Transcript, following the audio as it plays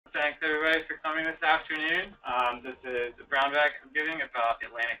Thanks everybody for coming this afternoon. This is a brown bag I'm giving about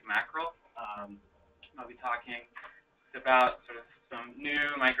Atlantic mackerel. I'll be talking about sort of some new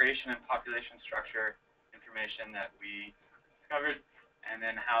migration and population structure information that we discovered, and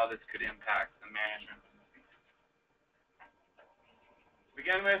then how this could impact the management of the species. To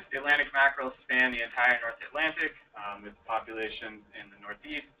begin with, the Atlantic mackerel span the entire North Atlantic, with populations in the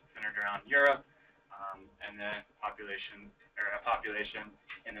Northeast centered around Europe, and then a population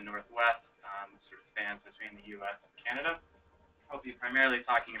in the Northwest, sort of spans between the U.S. and Canada. I'll be primarily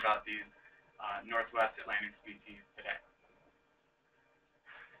talking about these Northwest Atlantic species today.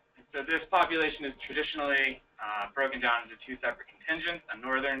 And so this population is traditionally broken down into two separate contingents, a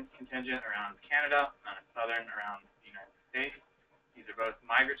northern contingent around Canada and a southern around the United States. These are both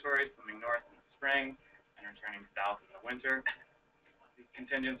migratory, swimming north in the spring and returning south in the winter. These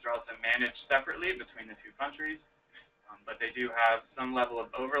contingents are also managed separately between the two countries, but they do have some level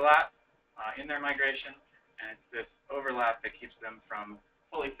of overlap in their migration, and it's this overlap that keeps them from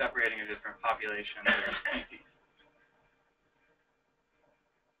fully separating into different populations or species.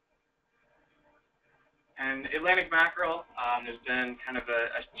 And Atlantic mackerel, there's been kind of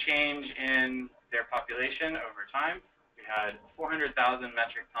a change in their population over time. We had 400,000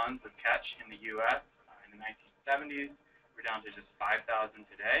 metric tons of catch in the U.S. In the 1970s. We're down to just 5,000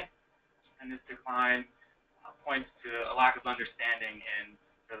 today. And this decline points to a lack of understanding in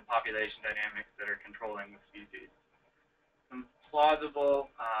the population dynamics that are controlling the species. Some plausible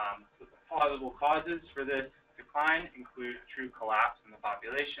causes for this decline include true collapse in the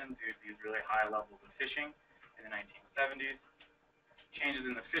population due to these really high levels of fishing in the 1970s, changes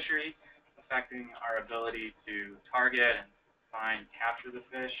in the fishery affecting our ability to target and find, capture the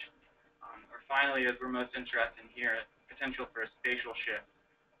fish, or finally, as we're most interested in here, potential for a spatial shift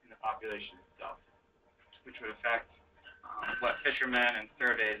in the population itself, which would affect what fishermen and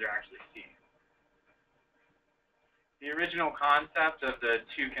surveys are actually seeing. The original concept of the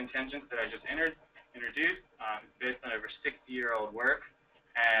two contingents that I just introduced is based on over 60-year-old work,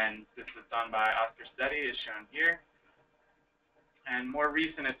 and this was done by Otoliths, as shown here. And more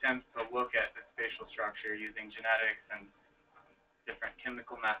recent attempts to look at the spatial structure using genetics and different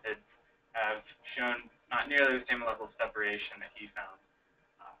chemical methods have shown not nearly the same level of separation that he found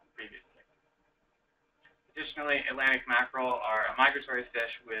previously. Additionally, Atlantic mackerel are a migratory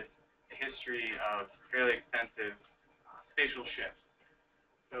fish with a history of fairly extensive spatial shifts.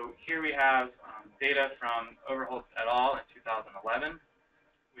 So here we have data from Overholtz et al. In 2011,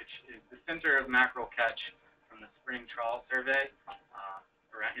 which is the center of mackerel catch from the spring trawl survey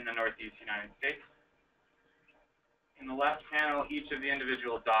in the Northeast United States. In the left panel, each of the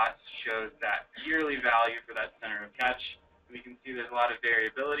individual dots shows that yearly value for that center of catch. We can see there's a lot of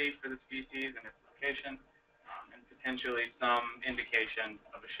variability for the species and its location, and potentially some indication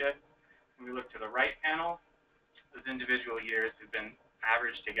of a shift. When we look to the right panel, those individual years have been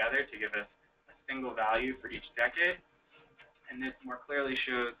averaged together to give us a single value for each decade. And this more clearly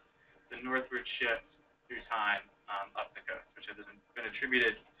shows the northward shift through time up the coast, which has been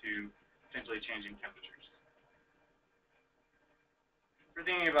attributed to potentially changing temperatures. We're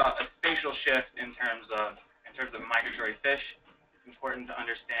thinking about a spatial shift in terms of migratory fish. It's important to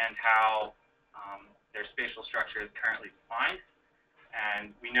understand how their spatial structure is currently defined.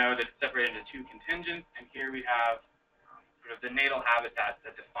 And we know that it's separated into two contingents, and here we have sort of the natal habitats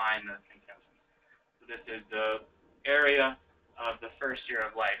that define those contingents. So this is the area of the first year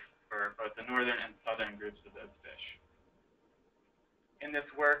of life for both the northern and southern groups of those fish. In this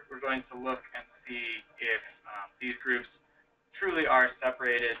work, we're going to look and see if these groups truly are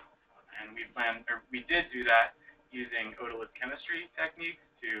separated, and we did do that using otolith chemistry techniques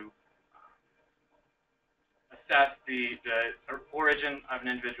to assess the origin of an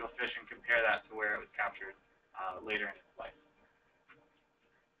individual fish and compare that to where it was captured later in its life.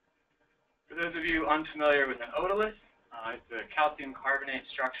 For those of you unfamiliar with an otolith, it's a calcium carbonate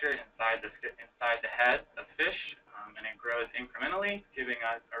structure inside the head of fish, and it grows incrementally, giving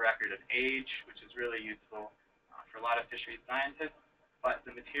us a record of age, which is really useful for a lot of fisheries scientists, but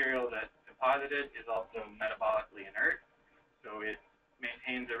the material that's deposited is also metabolically inert, so it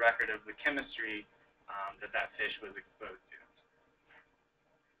maintains a record of the chemistry that fish was exposed to.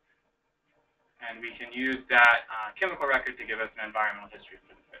 And we can use that chemical record to give us an environmental history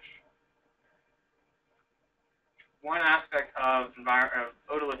for the fish. One aspect of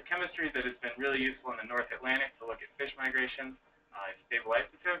otolith chemistry that has been really useful in the North Atlantic to look at fish migration is stable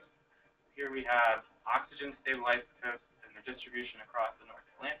isotopes. Here we have oxygen stable isotopes and their distribution across the North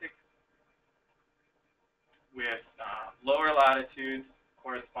Atlantic, with lower latitudes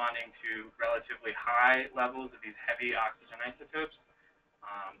corresponding to relatively high levels of these heavy oxygen isotopes,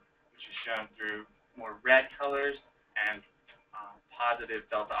 shown through more red colors and positive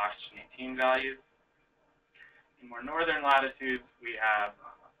delta oxygen 18 values. In more northern latitudes, we have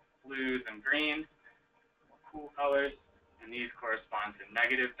blues and greens, more cool colors, and these correspond to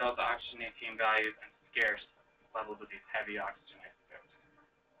negative delta oxygen 18 values and scarce levels of these heavy oxygen isotopes.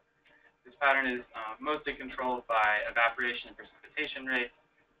 This pattern is mostly controlled by evaporation and precipitation rates.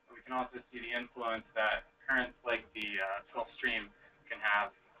 We can also see the influence that currents like the Gulf Stream can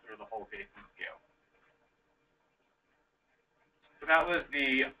have through the whole basin scale. So that was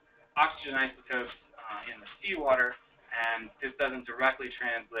the oxygen isotopes in the seawater, and this doesn't directly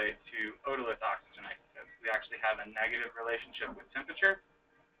translate to otolith oxygen isotopes. We actually have a negative relationship with temperature.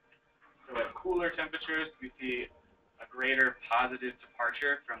 So at cooler temperatures, we see a greater positive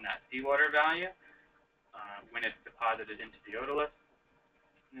departure from that seawater value when it's deposited into the otolith.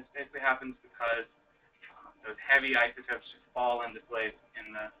 And this basically happens because those heavy isotopes just fall into place in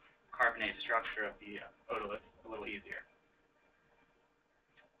the carbonate structure of the otolith a little easier.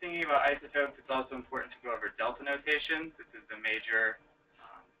 Thinking about isotopes, it's also important to go over delta notation. This is the major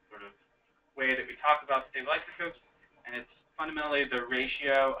sort of way that we talk about stable isotopes, and it's fundamentally the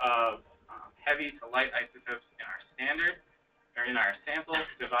ratio of heavy to light isotopes in our standard, or in our samples,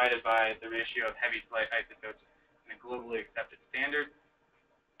 divided by the ratio of heavy to light isotopes in a globally accepted standard.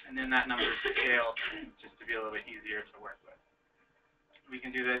 And then that number is scaled just to be a little bit easier to work with. We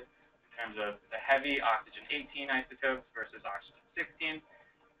can do this in terms of the heavy oxygen 18 isotopes versus oxygen 16,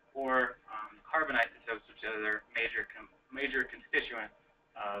 or carbon isotopes, which are their major constituent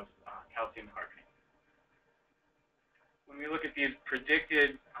of calcium carbonate. When we look at these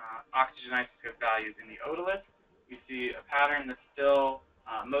predicted oxygen isotope values in the otolith, we see a pattern that's still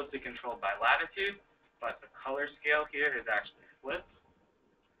mostly controlled by latitude, but the color scale here is actually flipped.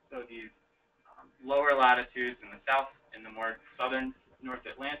 So these lower latitudes in the south, in the more southern North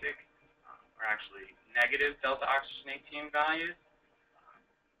Atlantic, are actually negative delta oxygen 18 values,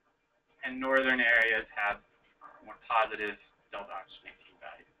 and northern areas have more positive delta oxygen 18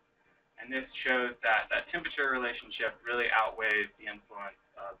 values. And this shows that that temperature relationship really outweighs the influence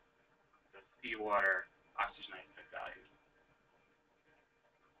of the seawater oxygen isotope values.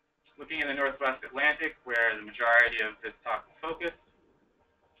 Looking in the Northwest Atlantic, where the majority of this talk will focus,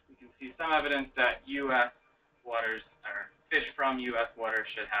 we can see some evidence that U.S. waters, or fish from U.S. waters,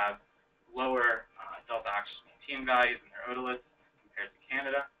 should have lower delta oxygen 18 values in their otoliths compared to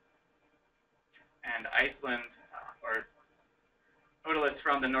Canada. And Iceland, or otoliths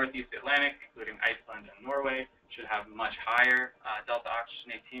from the Northeast Atlantic, including Iceland and Norway, should have much higher delta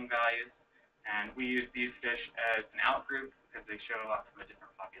oxygen 18 values. And we use these fish as an outgroup because they show up from a different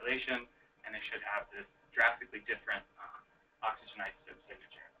population, and they should have this drastically different oxygen isotope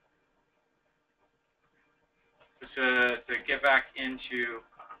signature. So to get back into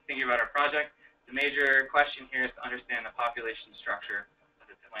thinking about our project, the major question here is to understand the population structure of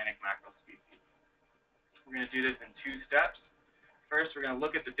this Atlantic mackerel species. We're going to do this in two steps. First, we're going to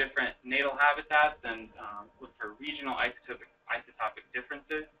look at the different natal habitats and look for regional isotopic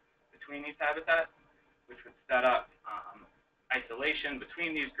differences between these habitats, which would set up isolation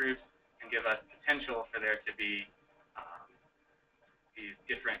between these groups and give us potential for there to be these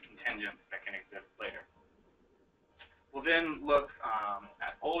different contingents that can exist later. We'll then look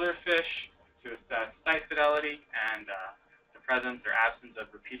at older fish to assess site fidelity and the presence or absence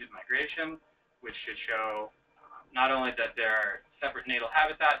of repeated migration, which should show not only that there are separate natal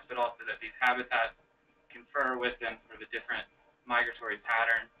habitats, but also that these habitats confer within sort of a different migratory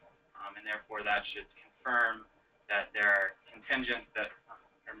pattern, and therefore that should confirm that there are contingents that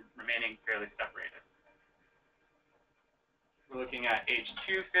are remaining fairly separated. We're looking at age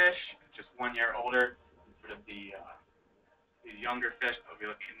 2 fish, just 1 year older, sort of these younger fish that we'll be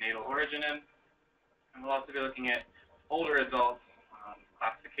looking at natal origin in. And we'll also be looking at older adults,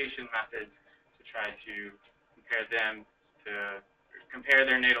 classification methods, to try to compare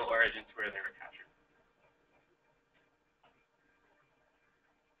their natal origin to where they were captured.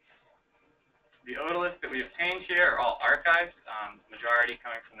 The otoliths that we obtained here are all archived, majority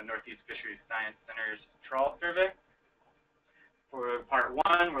coming from the Northeast Fisheries Science Center's trawl survey. For part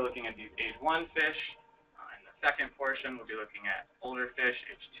 1, we're looking at these age 1 fish. In the second portion, we'll be looking at older fish,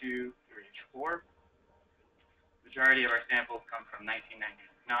 age 2 through age 4. Majority of our samples come from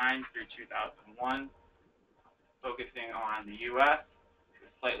 1999 through 2001, focusing on the U.S., to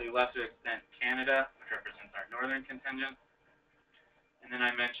a slightly lesser extent Canada, which represents our northern contingent. And then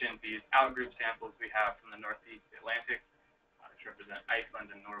I mentioned these outgroup samples we have from the Northeast Atlantic, which represent Iceland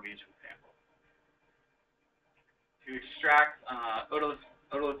and Norwegian samples. To extract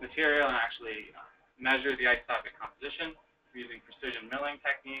otolith material and actually measure the isotopic composition, we're using precision milling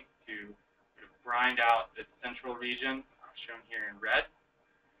technique to grind out this central region, shown here in red.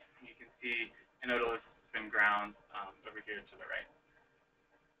 And you can see an otolith has been ground over here to the right.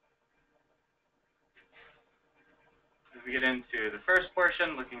 As we get into the first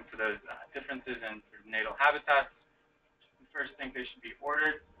portion, looking for those differences in sort of natal habitats, we first think they should be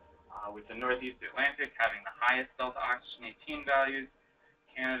ordered with the Northeast Atlantic having the highest delta oxygen 18 values,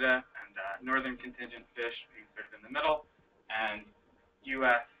 Canada and northern contingent fish being sort of in the middle, and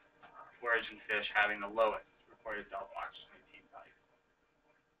U.S. Origin fish having the lowest reported delta oxygen 18 values.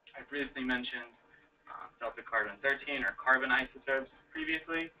 I previously mentioned delta carbon 13 or carbon isotopes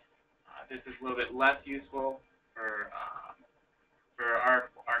previously. This is a little bit less useful for our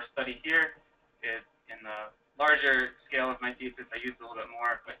study here. It's in the larger scale of my thesis, I used a little bit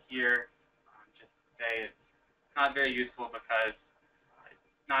more, but here, just to say it's not very useful because it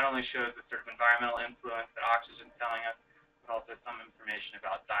not only shows the sort of environmental influence that oxygen is telling us, but also some information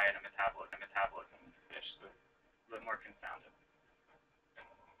about diet and metabolism in fish, so it's a little more confounded.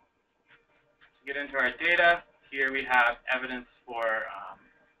 To get into our data, here we have evidence for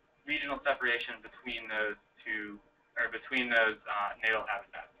regional separation between those natal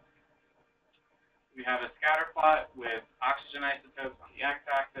habitats. We have a scatter plot with oxygen isotopes on the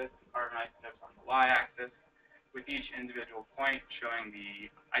x-axis and carbon isotopes on the y-axis, with each individual point showing the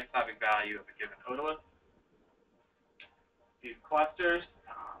isotopic value of a given otolith. These clusters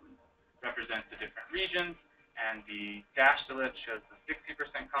represent the different regions, and the dashed ellipse shows the 60%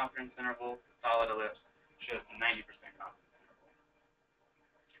 confidence interval, the solid ellipse shows the 90% confidence interval.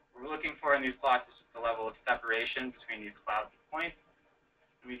 What we're looking for in these plots is just the level of separation between these clouds of points.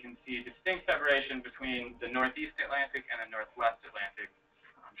 And we can see distinct separation between the Northeast Atlantic and the Northwest Atlantic,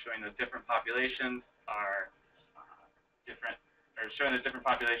 showing that different populations are showing that different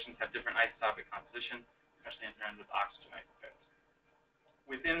populations have different isotopic composition, especially in terms of oxygen isotopes.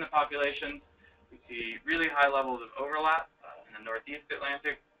 Within the populations, we see really high levels of overlap in the Northeast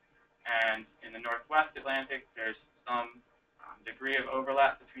Atlantic, and in the Northwest Atlantic, there's some degree of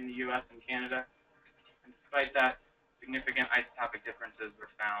overlap between the U.S. and Canada. And despite that, significant isotopic differences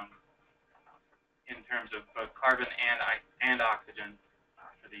were found in terms of both carbon and oxygen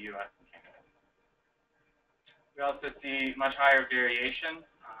for the U.S. and Canada. We also see much higher variation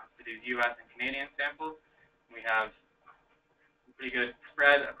for these U.S. and Canadian samples. We have a pretty good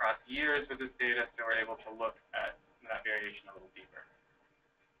spread across years with this data, so we're able to look at that variation a little deeper.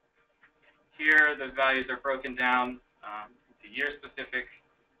 Here, those values are broken down into year-specific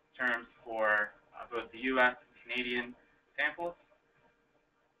terms for both the U.S. and Canadian samples,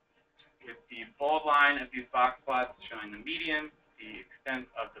 with the bold line of these box plots showing the median. The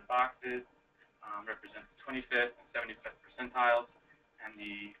extent of the boxes represents the 25th and 75th percentiles, and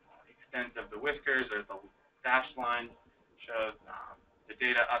the extent of the whiskers, or the dashed line, shows the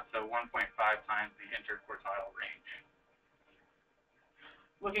data up to 1.5 times the interquartile range.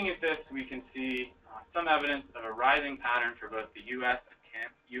 Looking at this, we can see some evidence of a rising pattern for both the U.S.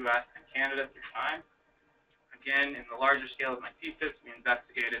 and Canada through time. Again, in the larger scale of my thesis, we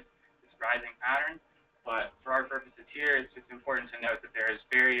investigated this rising pattern, but for our purposes here, it's just important to note that there is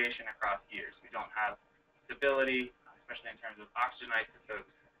variation across years. We don't have stability, especially in terms of oxygen isotopes,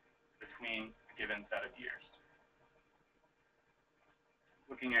 between a given set of years.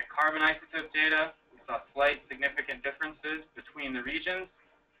 Looking at carbon isotope data, we saw slight significant differences between the regions,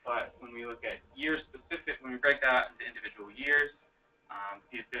 but when we look at year-specific, when we break that out into individual years,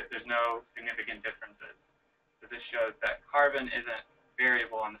 there's no significant differences. So this shows that carbon isn't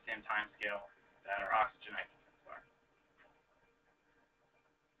variable on the same time scale that our oxygen isotopes are.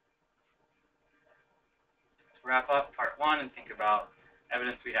 To wrap up part one and think about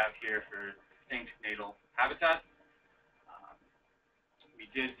evidence we have here for distinct natal habitats, we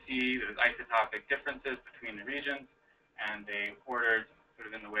did see those isotopic differences between the regions, and they ordered sort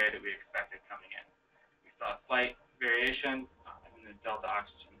of in the way that we expected coming in. We saw slight variation in the delta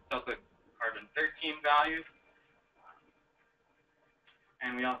carbon 13 values,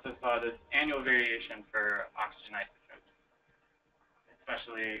 and we also saw this annual variation for oxygen isotopes,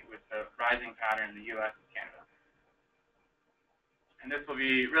 especially with the rising pattern in the U.S. and Canada. And this will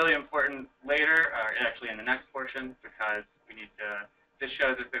be really important later, or actually in the next portion, because we need to. This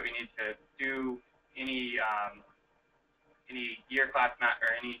shows us that we need to do any year class map or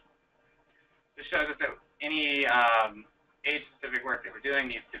any. This shows us that any age-specific work that we're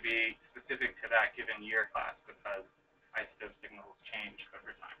doing needs to be specific to that given year class, because isotope signals change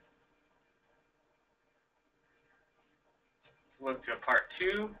over time. Let's look to part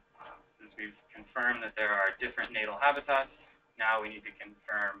two. Since we've confirmed that there are different natal habitats, now we need to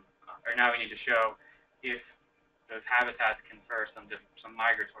confirm, or now we need to show if those habitats confer some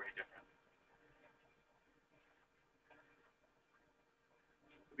migratory difference.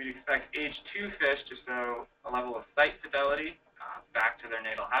 We'd expect age 2 fish to show a level of site fidelity back to their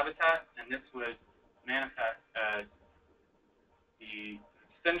natal habitat, and this would manifest as the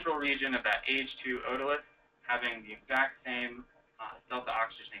central region of that age 2 otolith having the exact same delta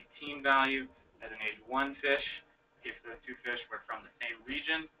oxygenate team value as an age 1 fish if those two fish were from the same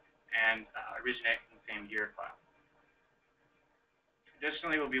region and originate from the same year class.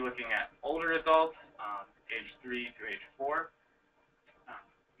 Additionally, we'll be looking at older adults, age 3 to age 4,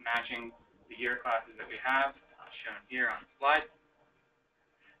 matching the year classes that we have shown here on the slide.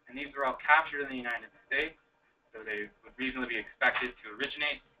 And these were all captured in the United States, so they would reasonably be expected to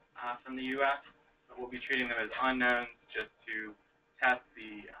originate from the U.S., but we'll be treating them as unknowns just to test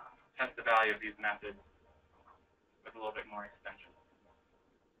the value of these methods with a little bit more extension.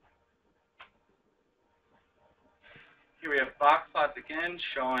 Here we have box plots again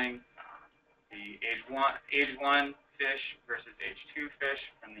showing the age 1 fish versus age 2 fish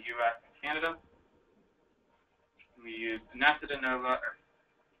from the U.S. and Canada. We use nested ANOVA.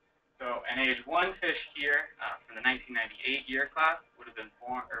 So an age 1 fish here from the 1998 year class would have been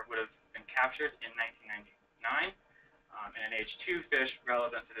captured in 1999, and an age 2 fish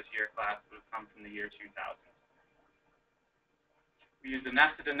relevant to this year class would have come from the year 2000. We use the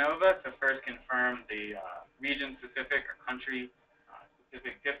nested ANOVA to first confirm the region-specific or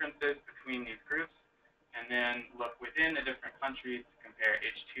country-specific differences between these groups, and then look within the different countries to compare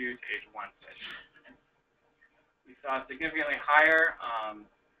age 2 to age 1 fish. We saw significantly higher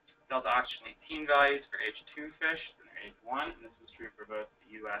delta oxygenate team values for age 2 fish than age 1, and this was true for both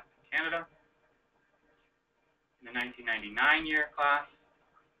the U.S. and Canada. In the 1999 year class,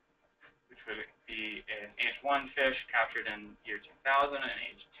 which would be an age 1 fish captured in year 2000 and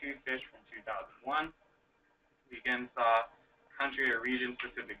age 2 fish from 2001, we again saw country or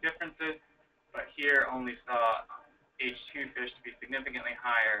region-specific differences, but here only saw age 2 fish to be significantly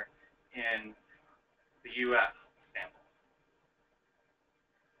higher in the U.S. sample.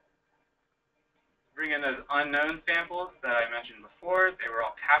 Bring in those unknown samples that I mentioned before. They were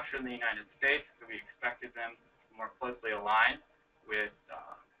all captured in the United States, so we expected them to more closely align with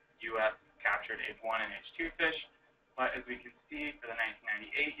U.S. captured age 1 and age 2 fish. But as we can see for the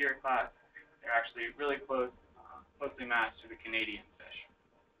 1998 year class, they're actually really closely matched to the Canadian fish.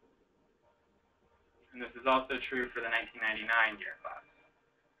 And this is also true for the 1999 year class.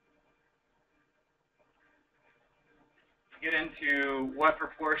 Get into what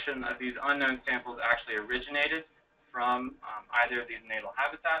proportion of these unknown samples actually originated from either of these natal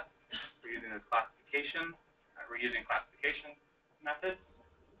habitats. We're using classification methods.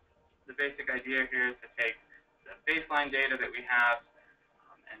 The basic idea here is to take the baseline data that we have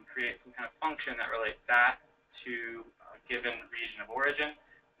and create some kind of function that relates that to a given region of origin.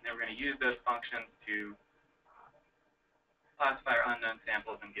 And then we're going to use those functions to classify our unknown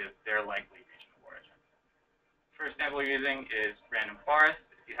samples and give their likely region of origin. First sample we're using is random forest.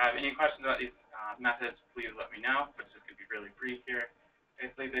 If you have any questions about these methods, please let me know, but it's just going to be really brief here.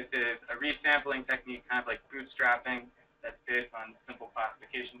 Basically, this is a resampling technique, kind of like bootstrapping, that's based on simple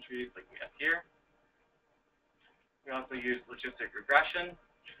classification trees like we have here. We also use logistic regression.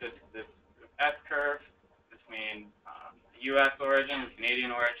 This is this S-curve between the U.S. origin, the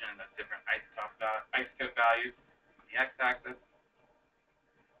Canadian origin, and the different isotope values on the x-axis.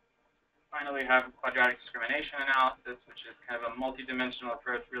 Finally, we have quadratic discrimination analysis, which is kind of a multidimensional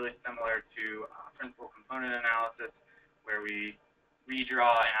approach, really similar to principal component analysis, where we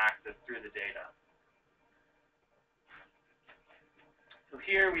redraw an axis through the data. So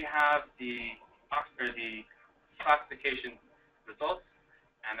here we have the classification results,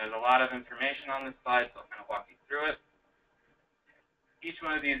 and there's a lot of information on this slide, so I'll kind of walk you through it. Each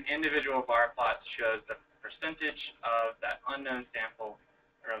one of these individual bar plots shows the percentage of that unknown sample,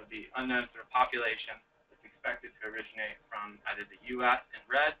 or of the unknown sort of population that's expected to originate from either the U.S. in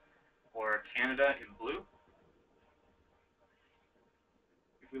red or Canada in blue.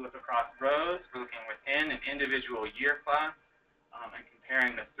 If we look across rows, we're looking within an individual year class and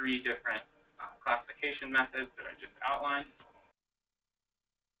comparing the three different classification methods that I just outlined.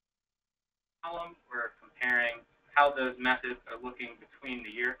 Column, we're comparing how those methods are looking between the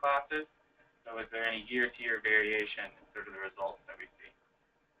year classes. So is there any year-to-year variation in sort of the results that we see?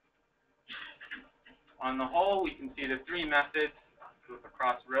 On the whole, we can see the three methods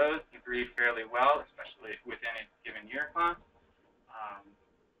across rows agree fairly well, especially within a given year class.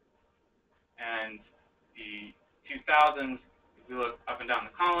 And the 2000s, if we look up and down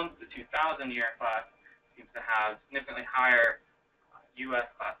the columns, the 2000 year class seems to have significantly higher U.S.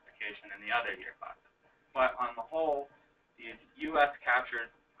 classification than the other year classes. But on the whole, these U.S. captured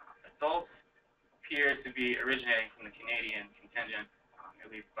adults appear to be originating from the Canadian contingent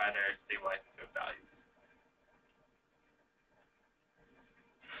at least by their stable isotope values.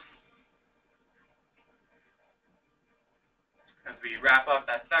 As we wrap up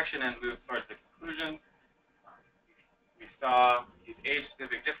that section and move towards the conclusion, we saw these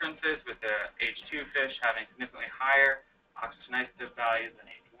age-specific differences with the age 2 fish having significantly higher oxygen isotope values than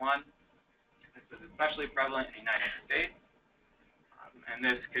age 1. This is especially prevalent in the United States, and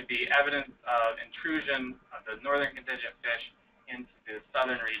this could be evidence of intrusion of the northern contingent fish into the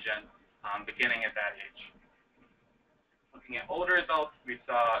southern region beginning at that age. Looking at older results, we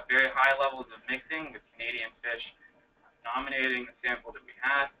saw very high levels of mixing with Canadian fish dominating the sample that we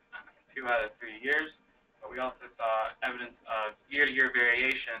had in 2 out of 3 years, but we also saw evidence of year-to-year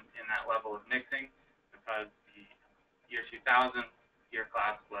variation in that level of mixing because the year 2000 year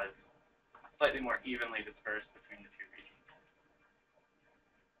class was slightly more evenly dispersed between the 2 regions.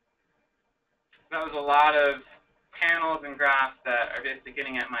 So that was a lot of panels and graphs that are basically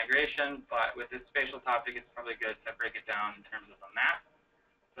getting at migration, but with this spatial topic, it's probably good to break it down in terms of a map.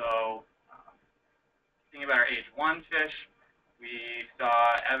 So thinking about our age 1 fish, we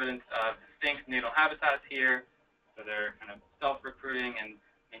saw evidence of distinct natal habitats here. So they're kind of self-recruiting and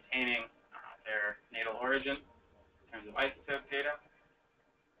maintaining their natal origin in terms of isotope data.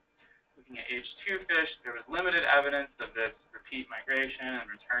 Looking at age 2 fish, there was limited evidence of this repeat migration and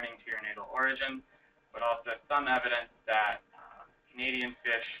returning to your natal origin, but also some evidence that Canadian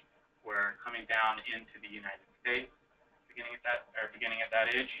fish were coming down into the United States beginning at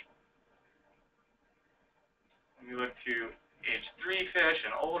that age. When we look to age 3 fish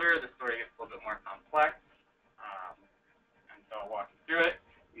and older, the story gets a little bit more complex, and so I'll walk you through it.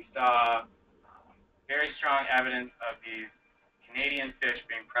 We saw very strong evidence of these Canadian fish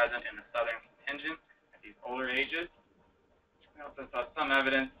being present in the southern contingent at these older ages. We also saw some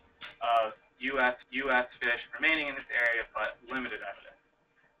evidence of U.S. fish remaining in this area, but limited evidence,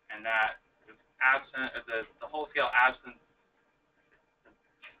 and that was absent of the whole-scale absence.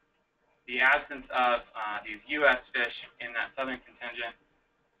 The absence of these U.S. fish in that southern contingent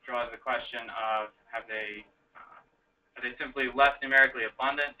draws the question of are they simply less numerically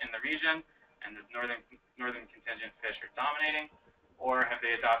abundant in the region and the northern contingent fish are dominating, or have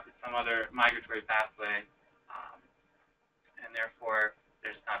they adopted some other migratory pathway and therefore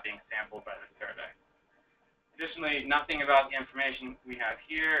they're just not being sampled by the survey. Additionally, nothing about the information we have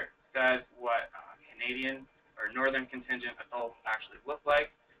here says what Canadian or northern contingent adults actually look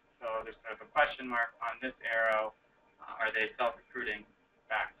like. So there's sort of a question mark on this arrow. Are they self-recruiting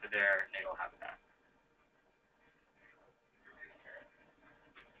back to their natal habitat?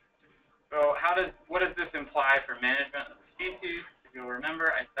 So what does this imply for management of the species? If you'll remember,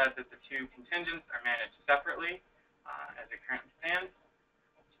 I said that the 2 contingents are managed separately as it currently stands.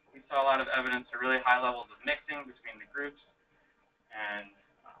 We saw a lot of evidence of really high levels of mixing between the groups and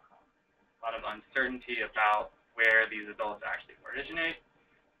a lot of uncertainty about where these adults actually originate.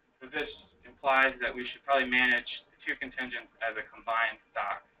 So this implies that we should probably manage the 2 contingents as a combined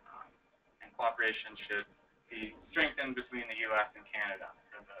stock, and cooperation should be strengthened between the U.S. and Canada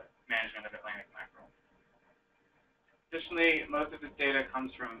for the management of Atlantic mackerel. Additionally, most of this data comes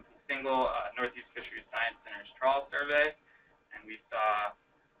from a single Northeast Fisheries Science Center's trawl survey, and we saw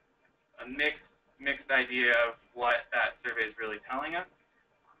a mixed idea of what that survey is really telling us.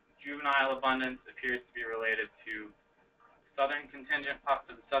 Juvenile abundance appears to be related to southern contingent, and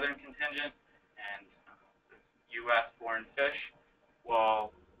U.S.-born fish, while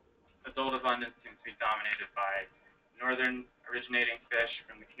adult abundance seems to be dominated by northern originating fish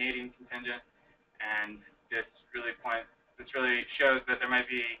from the Canadian contingent, and this really shows that there might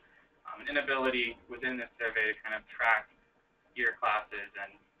be an inability within this survey to kind of track year classes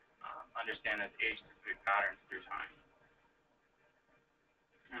and understand those age-specific patterns through time.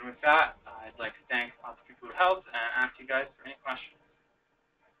 And with that, I'd like to thank lots of people who helped and ask you guys for any questions.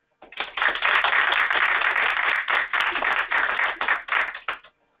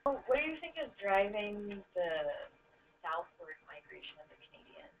 What do you think is driving the southward migration of the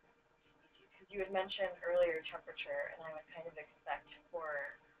Canadian species? Because you had mentioned earlier temperature, and I would kind of expect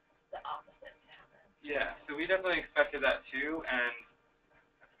for the opposite to happen. Yeah, so we definitely expected that too, and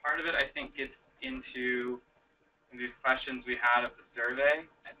part of it, I think, gets into these questions we had of the survey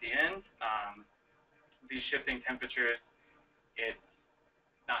at the end. These shifting temperatures, it's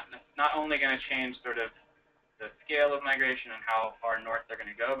not only going to change sort of the scale of migration and how far north they're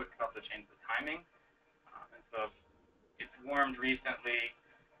going to go, but it can also change the timing. And so it's warmed recently,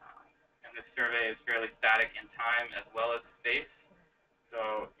 and this survey is fairly static in time as well as space.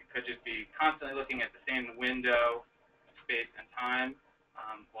 So you could just be constantly looking at the same window of space and time,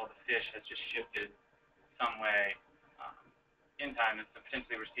 while the fish has just shifted some way in time. And so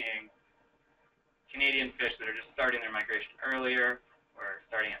potentially we're seeing Canadian fish that are just starting their migration earlier or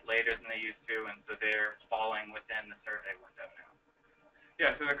starting it later than they used to, and so they're falling within the survey window now.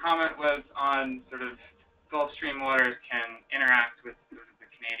 Yeah, so the comment was on sort of Gulf Stream waters can interact with sort of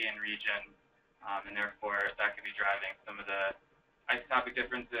the Canadian region, and therefore that could be driving some of the isotopic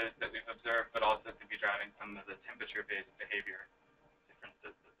differences that we've observed, but also could be driving some of the temperature-based behavior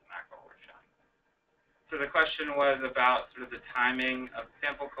differences that the mackerel were showing. So the question was about sort of the timing of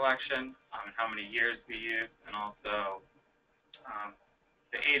sample collection and how many years we use, and also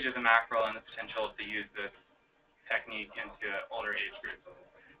the age of the mackerel and the potential to use this technique into older age groups.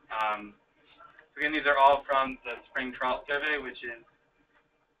 So again, these are all from the spring trout survey, which is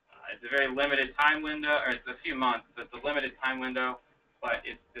it's a very limited time window, or it's a few months, so it's a limited time window, but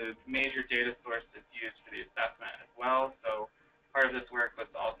it's the major data source that's used for the assessment as well. So part of this work was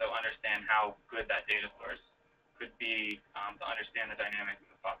to also understand how good that data source could be to understand the dynamics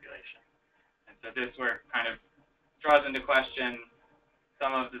of the population. And so this work kind of draws into question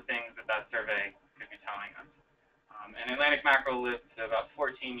some of the things that that survey could be telling us. And Atlantic mackerel lives to about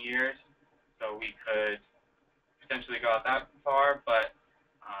 14 years, so we could potentially go out that far, but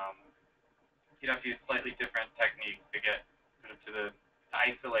you'd have to use slightly different techniques to get sort of to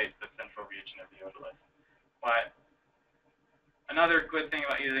isolate the central region of the otolith. But another good thing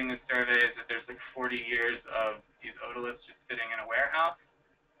about using this survey is that there's like 40 years of these otoliths just sitting in a warehouse.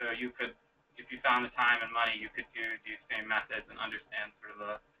 So you could, if you found the time and money, you could do these same methods and understand sort of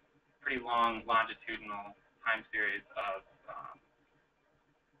a pretty long longitudinal time series of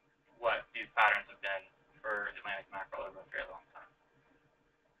what these patterns have been for Atlantic mackerel over a very long time.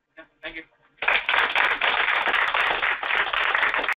 Yeah, thank you.